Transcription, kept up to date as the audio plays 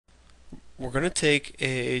we're going to take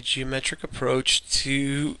a geometric approach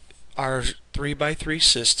to our 3x3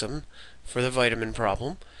 system for the vitamin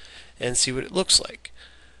problem and see what it looks like.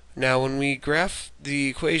 Now when we graph the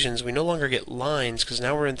equations, we no longer get lines because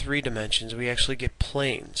now we're in 3 dimensions. We actually get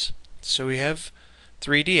planes. So we have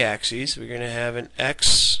 3D axes. We're going to have an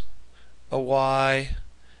X, a Y,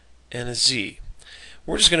 and a Z.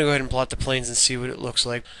 We're just going to go ahead and plot the planes and see what it looks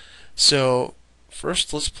like. So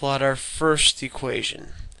first let's plot our first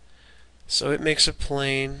equation. So it makes a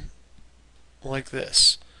plane like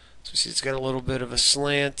this. So you see it's got a little bit of a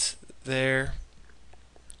slant there,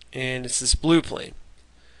 and it's this blue plane.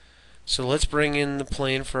 So let's bring in the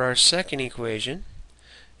plane for our second equation,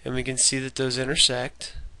 and we can see that those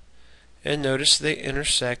intersect, and notice they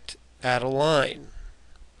intersect at a line.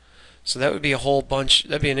 So that would be a whole bunch,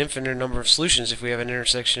 that'd be an infinite number of solutions if we have an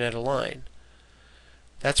intersection at a line.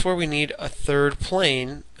 That's where we need a third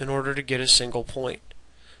plane in order to get a single point.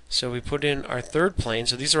 So we put in our third plane.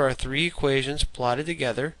 So these are our 3 equations plotted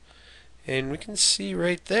together, and we can see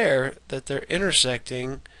right there that they're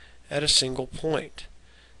intersecting at a single point.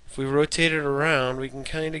 If we rotate it around, we can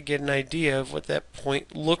kind of get an idea of what that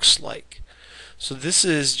point looks like. So this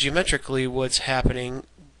is geometrically what's happening,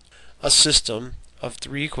 a system of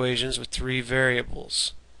 3 equations with 3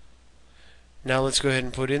 variables. Now let's go ahead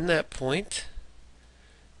and put in that point,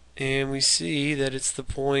 and we see that it's the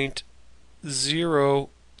point 0,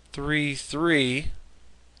 3, 3.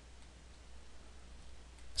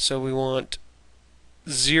 So we want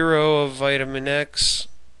 0 of vitamin X,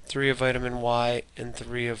 3 of vitamin Y, and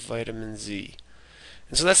 3 of vitamin Z.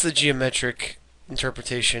 And so that's the geometric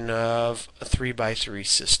interpretation of a 3x3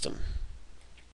 system.